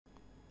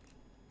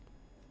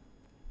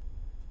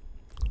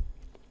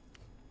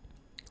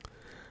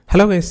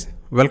Hello guys,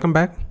 welcome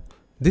back.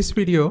 This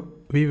video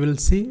we will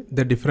see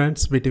the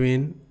difference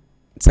between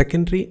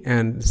secondary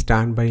and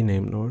standby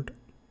NameNode.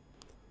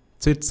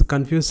 So it's a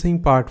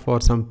confusing part for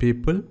some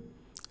people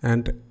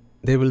and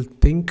they will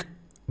think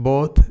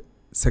both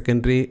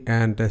secondary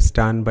and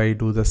standby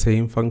do the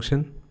same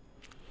function.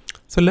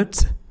 So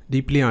let's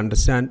deeply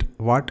understand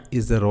what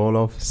is the role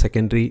of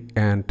secondary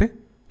and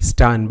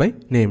standby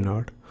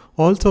NameNode.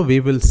 Also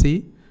we will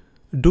see,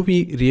 do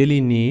we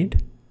really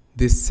need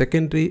this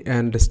secondary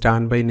and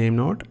standby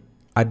NameNode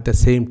at the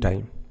same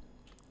time?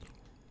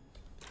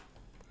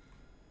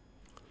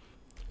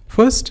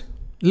 First,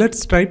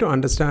 let's try to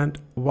understand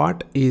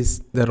what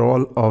is the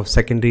role of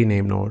secondary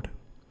NameNode.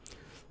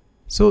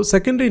 So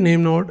secondary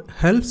NameNode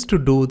helps to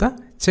do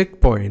the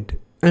checkpoint,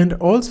 and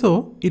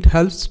also it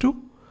helps to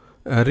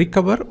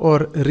recover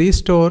or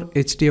restore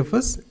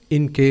HDFS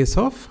in case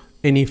of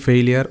any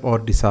failure or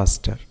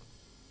disaster.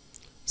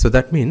 So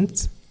that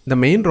means the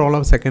main role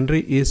of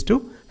secondary is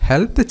to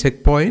help the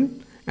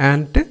checkpoint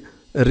and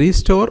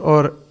restore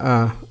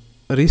the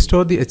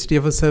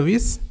HDFS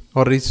service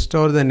or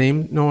restore the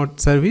NameNode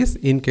service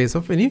in case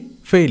of any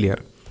failure.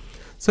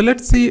 So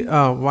let's see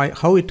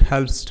how it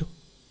helps to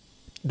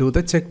do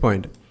the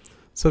checkpoint.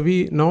 So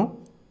we know,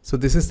 so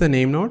this is the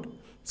NameNode.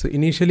 So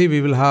initially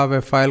we will have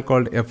a file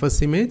called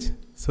fs image.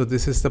 So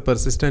this is the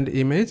persistent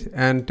image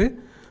and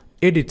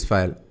edits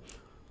file.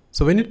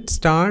 So when it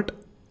start,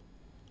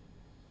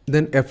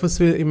 then fs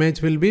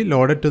image will be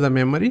loaded to the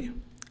memory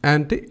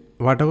and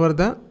whatever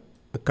the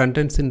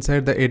contents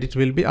inside the edit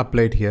will be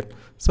applied here.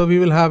 So we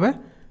will have a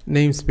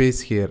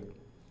namespace here.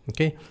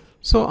 Okay.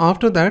 So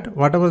after that,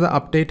 whatever the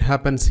update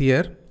happens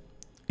here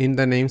in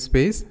the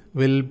namespace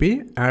will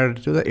be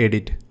added to the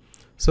edit.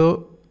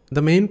 So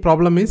the main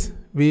problem is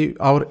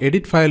our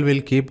edit file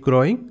will keep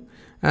growing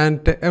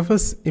and the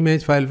fs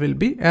image file will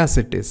be as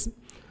it is.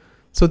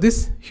 So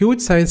this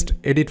huge sized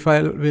edit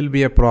file will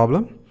be a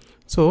problem.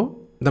 So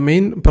the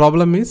main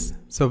problem is,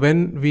 so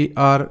when we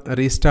are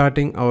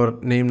restarting our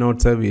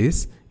NameNode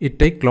service, it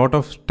takes a lot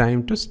of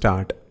time to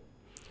start.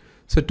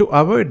 So to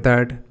avoid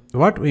that,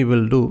 what we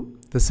will do,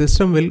 the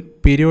system will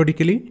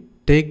periodically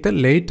take the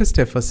latest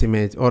fs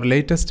image or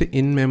latest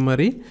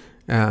in-memory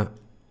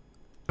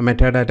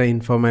metadata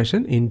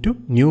information into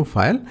new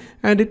file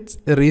and it's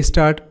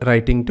restart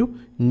writing to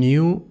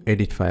new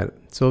edit file.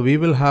 So we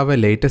will have a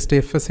latest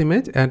fs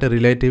image and a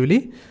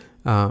relatively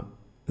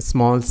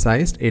small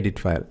sized edit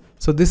file.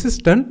 So this is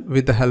done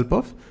with the help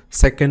of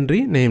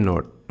secondary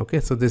NameNode.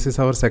 Okay, so this is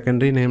our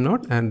secondary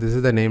NameNode and this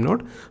is the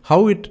NameNode.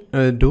 How it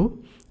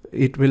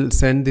it will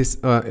send this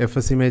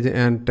fs image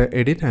and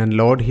edit and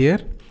load here,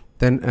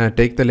 then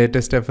take the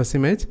latest fs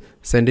image,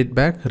 send it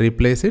back,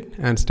 replace it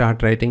and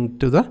start writing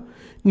to the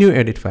new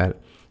edit file.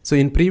 So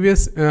in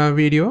previous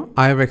video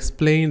I have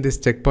explained this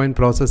checkpoint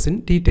process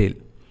in detail.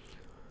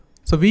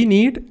 So we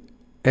need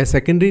a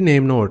secondary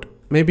NameNode.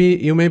 Maybe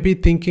you may be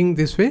thinking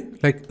this way,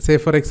 like say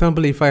for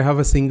example, if I have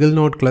a single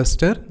node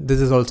cluster, this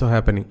is also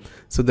happening.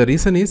 So the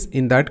reason is,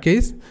 in that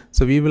case,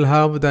 so we will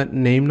have the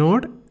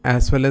NameNode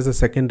as well as a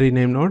secondary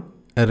NameNode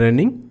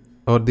running,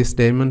 or these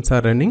daemons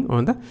are running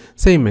on the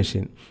same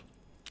machine.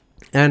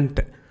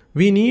 And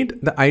we need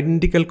the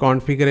identical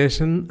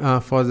configuration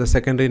for the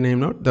secondary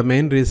NameNode. The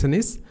main reason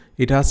is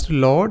it has to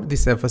load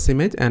this fs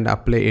image and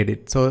apply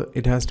edit. So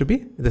it has to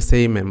be the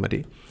same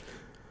memory.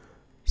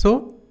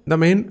 So the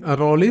main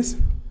role is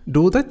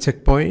do the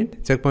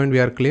checkpoint we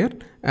are clear,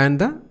 and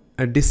the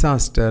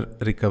disaster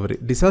recovery.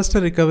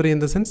 Disaster recovery in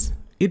the sense,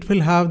 it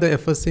will have the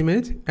fs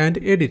image and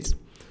edits.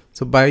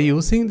 So by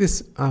using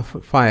this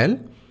file,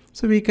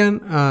 so we can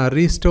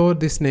restore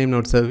this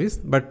NameNode service,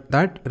 but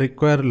that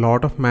require a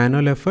lot of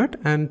manual effort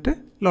and a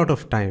lot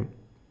of time.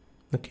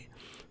 Okay,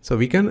 so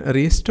we can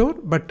restore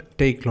but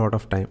take a lot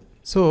of time.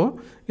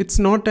 So it's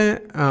not a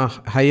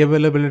high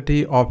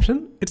availability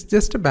option, it's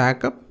just a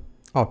backup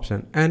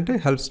option and it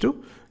helps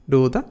to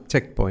do the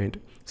checkpoint.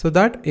 So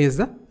that is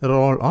the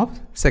role of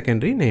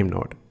secondary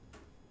NameNode.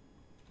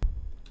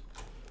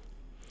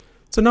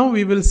 So now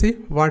we will see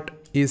what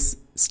is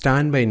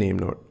standby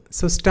NameNode.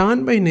 So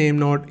standby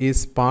NameNode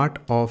is part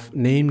of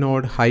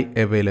NameNode high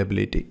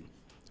availability.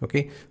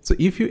 Okay, so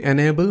if you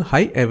enable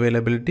high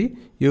availability,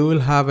 you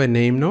will have a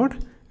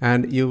NameNode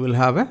and you will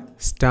have a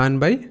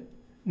standby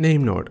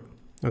NameNode.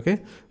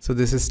 Okay, so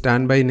this is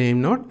standby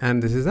NameNode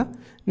and this is a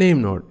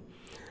NameNode,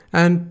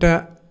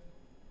 and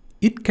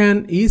it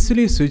can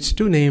easily switch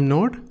to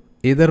NameNode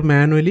either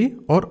manually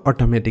or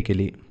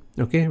automatically,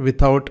 okay,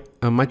 without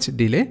much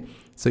delay.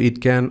 So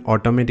it can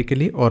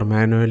automatically or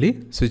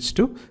manually switch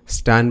to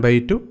standby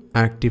to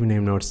active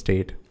NameNode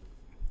state.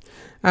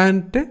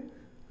 And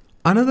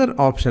another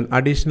option,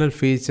 additional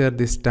feature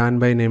this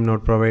standby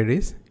NameNode provides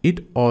is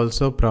it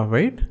also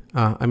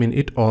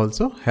it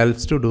also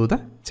helps to do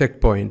the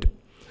checkpoint.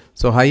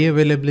 So high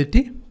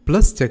availability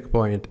plus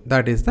checkpoint,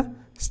 that is the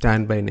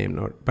standby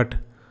NameNode. But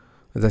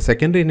the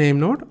secondary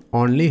NameNode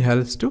only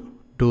helps to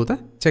do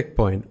the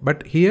checkpoint,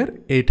 but here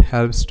it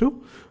helps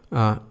to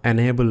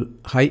enable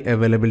high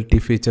availability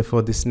feature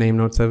for this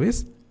NameNode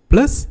service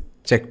plus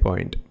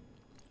checkpoint.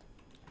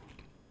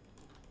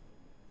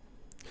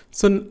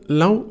 So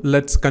now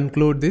let's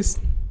conclude this.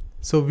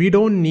 So we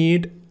don't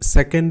need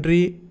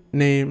secondary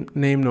name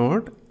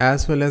node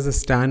as well as a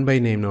standby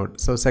name node.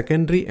 So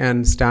secondary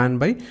and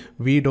standby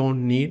we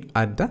don't need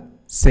at the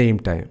same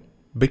time,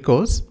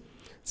 because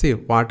see,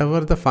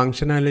 whatever the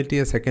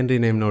functionality a secondary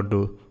name node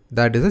do,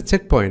 that is a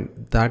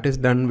checkpoint that is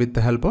done with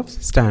the help of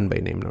standby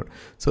name node.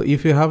 So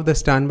if you have the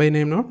standby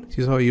name node,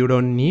 so you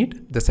don't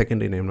need the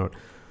secondary name node.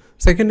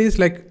 Second is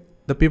like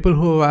the people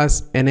who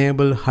has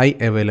enable high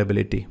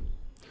availability.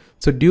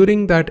 So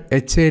during that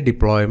HA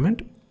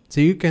deployment, so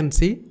you can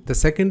see the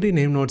secondary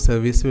name node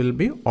service will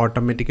be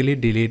automatically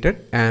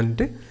deleted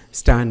and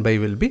standby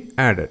will be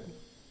added.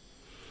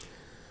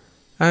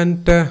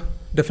 And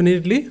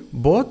definitely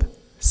both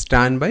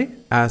standby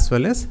as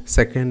well as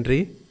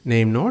secondary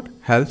name node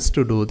helps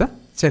to do the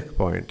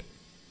checkpoint.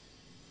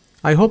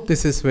 I hope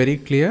this is very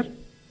clear.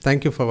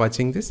 Thank you for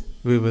watching this.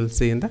 We will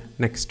see in the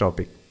next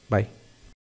topic. Bye.